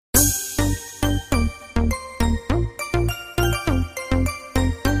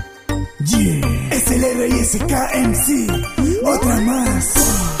R.Y.S.K MC, otra más.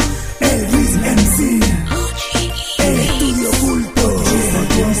 R.Y.S.K MC, el estudio oculto. Hoy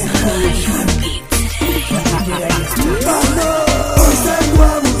salgo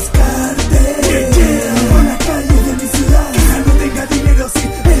a buscarte por las calles de mi ciudad. Quizá no tenga dinero, sí,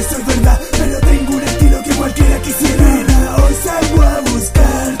 eso es verdad, pero tengo un estilo que cualquiera quisiera. Hoy salgo a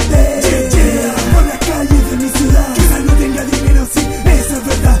buscarte por las calles de mi ciudad. Quizá no tenga dinero, sí, eso es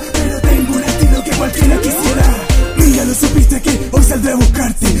verdad, pero tengo un estilo que cualquiera quisiera. Mira, lo supiste que hoy saldré a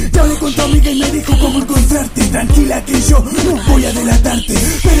buscarte. Ya hablé con tu amiga y me dijo cómo encontrarte. Tranquila que yo no voy a delatarte,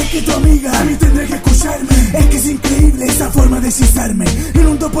 pero es que tu amiga a mí tendrá que escucharme. Es que es increíble esa forma de hechizarme. En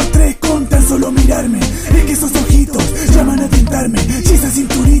un 2x3 con tan solo mirarme. Es que esos ojitos llaman a tentarme. Y esa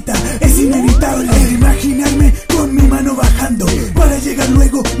cinturita es inevitable. El imaginarme con mi mano bajando para llegar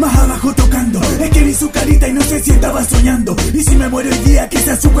luego más abajo tocando. Es que vi su carita y no sé si estaba soñando. Y si me muero el día que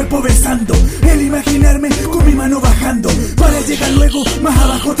sea su cuerpo besando. El imaginarme con mi mano bajando para llegar luego más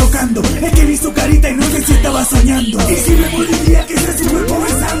abajo tocando. Es que vi su carita y no sé si estaba soñando. Y si me muero el día que sea su cuerpo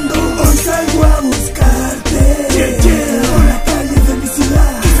besando. Hoy salgo a buscarte por las calles de mi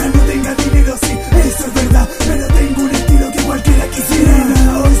ciudad. Quizá no tenga dinero, sí, eso es verdad, pero tengo un estilo que cualquiera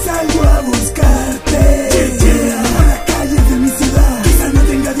quisiera. Hoy salgo a buscarte por las calles de mi ciudad. Quizá no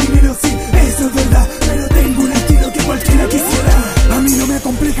tenga dinero, sí, eso es verdad, pero tengo un estilo que cualquiera quisiera. A mí no me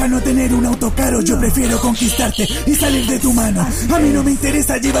acompleja no tener un auto caro. Yo prefiero conquistarte y salir de tu mano. A mí no me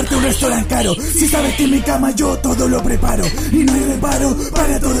interesa llevarte a un restaurante caro. Si sabes que en mi cama yo todo lo preparo. Y no hay reparo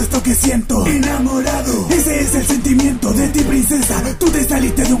para todo esto que siento. Enamorado, ese es el sentimiento de ti, princesa. Tú te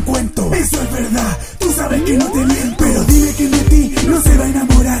saliste de un cuento. Eso es verdad, tú sabes que no te miento. Pero dime quién de ti no se va a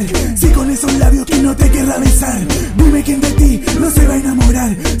enamorar. Si con esos labios que no te querrá besar. Dime quién de ti no se va a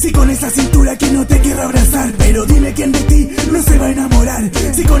enamorar. Si con esa cintura que no te querrá abrazar. Pero dime quién de ti no se va a enamorar.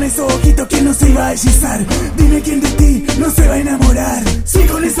 Si con esos ojitos que no se iba a hechizar. Dime quién de ti no se va a enamorar. Si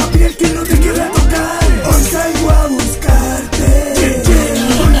con esa piel que no te querrá tocar. Hoy salgo a buscarte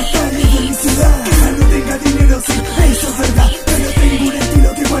por las calles de mi ciudad. Quizá no tenga dinero, sí, eso es verdad, pero tengo un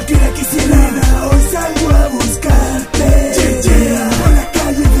estilo que cualquiera quisiera. Hoy salgo a buscarte por las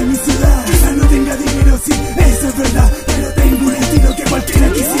calles de mi ciudad. Quizá no tenga dinero, sí, eso es verdad, pero tengo un estilo que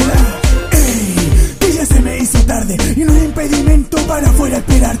cualquiera quisiera. Ey, que ya se me hizo tarde y no hay impedimento para afuera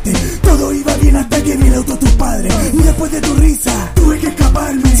esperarte. Todo iba bien hasta que vi el auto de tus padres. Y después de tu risa tuve que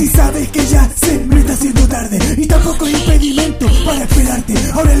escaparme. Si sabes que ya se me está haciendo tarde y tampoco hay impedimento para esperarte.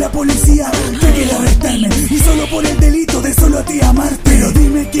 Ahora la policía te quiere arrestarme y solo por el delito de solo a ti amarte. Pero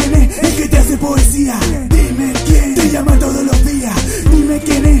dime quién es el que te hace poesía. Dime quién te llama todos los días. Dime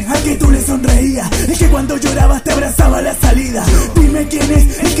quién es al que tú le sonreías. Es que cuando llorabas te abrazaba a la salida. Dime quién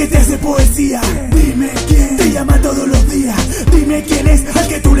es el que te hace poesía. Dime quién te llama todos los días. Dime quién es al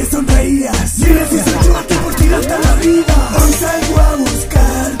que tú le sonreías. Dime si soy yo el que por ti da hasta la vida.